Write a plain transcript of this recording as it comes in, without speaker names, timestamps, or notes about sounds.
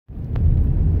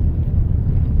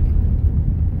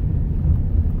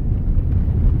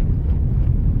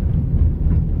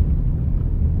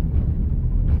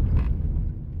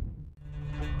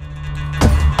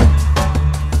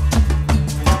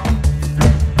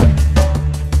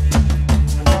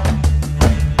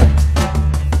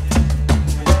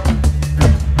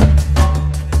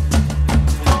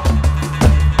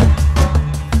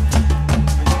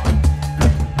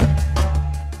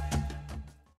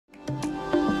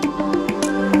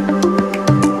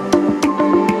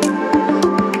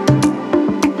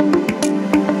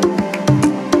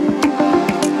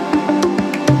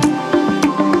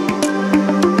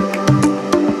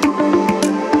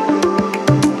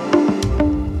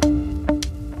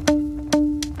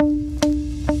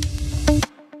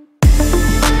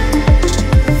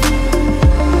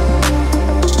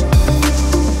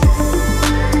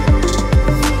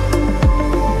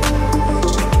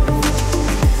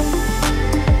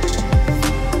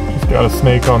Got a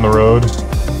snake on the road.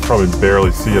 Probably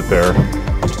barely see it there.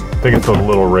 I think it's a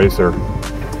little racer.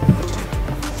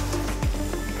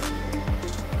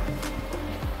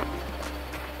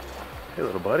 Hey,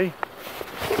 little buddy.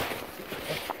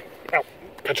 Ow,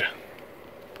 gotcha.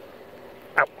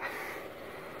 Ow.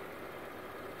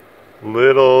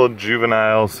 Little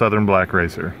juvenile southern black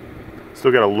racer.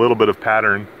 Still got a little bit of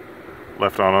pattern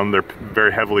left on them. They're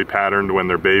very heavily patterned when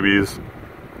they're babies,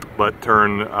 but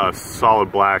turn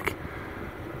solid black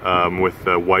with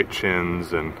white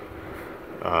chins and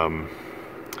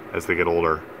as they get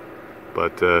older.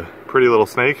 But pretty little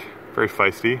snake, very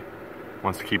feisty,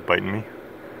 wants to keep biting me.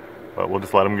 But we'll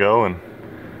just let him go and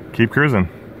keep cruising.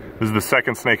 This is the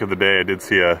second snake of the day. I did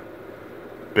see a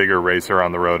bigger racer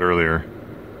on the road earlier.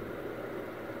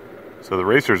 So the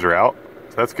racers are out,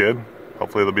 so that's good.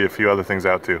 Hopefully there'll be a few other things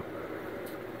out too.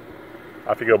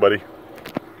 Off you go, buddy.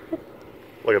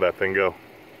 Look at that thing go.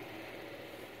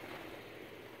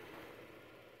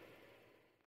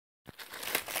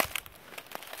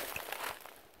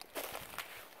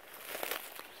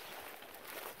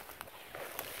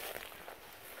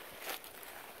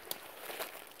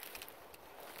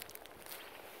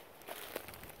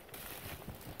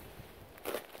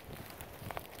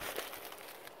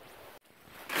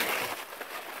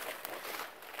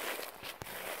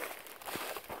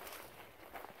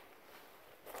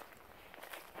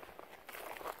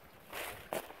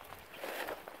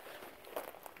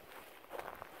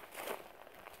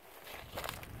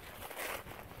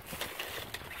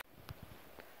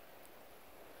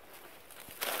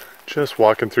 Just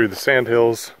walking through the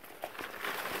sandhills,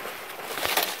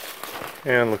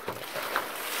 and look,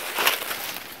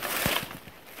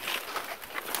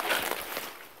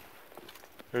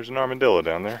 there's an armadillo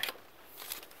down there,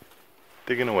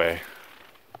 digging away.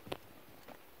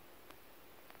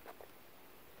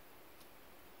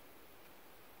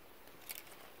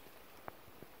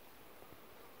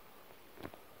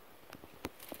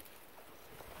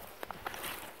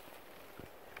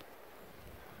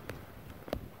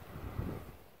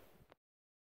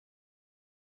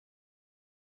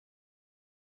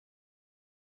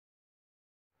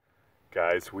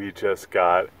 Guys, we just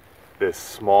got this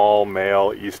small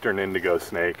male Eastern Indigo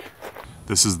Snake.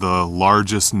 This is the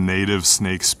largest native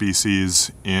snake species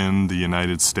in the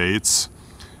United States.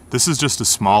 This is just a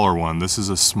smaller one. This is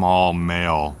a small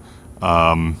male.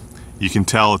 You can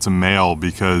tell it's a male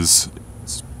because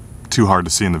it's too hard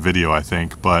to see in the video, I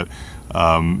think, but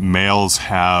males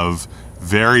have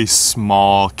very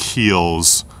small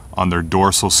keels on their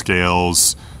dorsal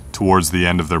scales towards the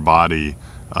end of their body.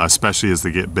 Especially as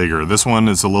they get bigger. This one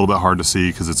is a little bit hard to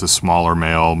see because it's a smaller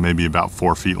male, maybe about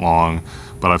 4 feet long,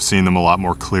 but I've seen them a lot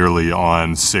more clearly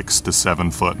on 6 to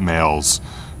 7 foot males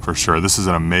for sure. This is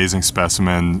an amazing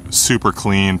specimen, super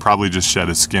clean, probably just shed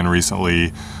his skin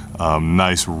recently.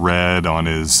 Nice red on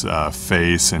his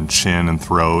face and chin and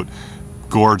throat.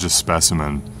 Gorgeous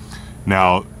specimen.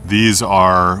 Now, these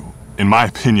are, in my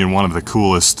opinion, one of the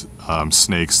coolest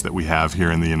snakes that we have here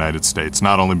in the United States,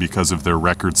 not only because of their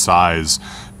record size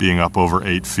being up over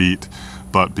 8 feet,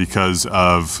 but because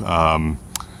of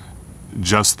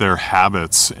just their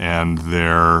habits and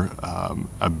their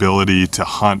ability to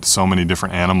hunt so many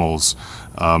different animals.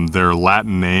 Their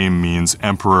Latin name means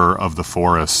emperor of the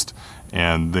forest,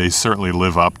 and they certainly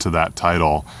live up to that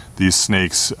title. These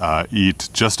snakes eat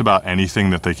just about anything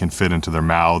that they can fit into their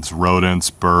mouths: rodents,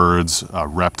 birds,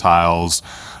 reptiles,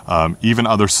 even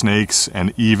other snakes,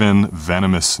 and even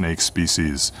venomous snake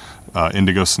species.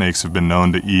 Indigo snakes have been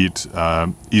known to eat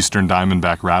eastern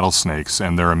diamondback rattlesnakes,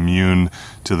 and they're immune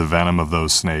to the venom of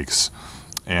those snakes.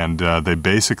 And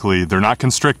they're not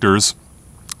constrictors.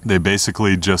 They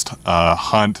basically just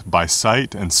hunt by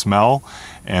sight and smell,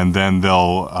 and then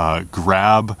they'll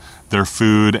grab their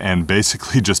food and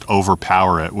basically just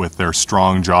overpower it with their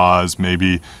strong jaws,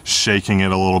 maybe shaking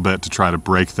it a little bit to try to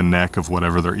break the neck of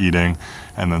whatever they're eating,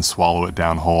 and then swallow it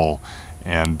down whole.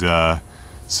 And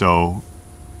so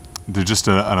they're just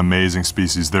an amazing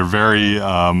species. They're very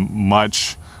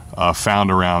much found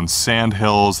around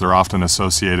sandhills. They're often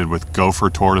associated with gopher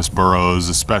tortoise burrows,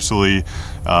 especially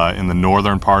in the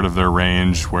northern part of their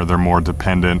range, where they're more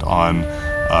dependent on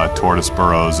tortoise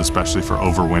burrows, especially for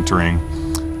overwintering.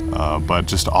 But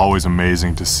just always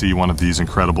amazing to see one of these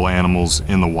incredible animals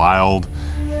in the wild,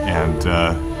 and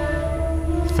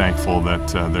thankful that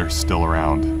they're still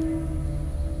around.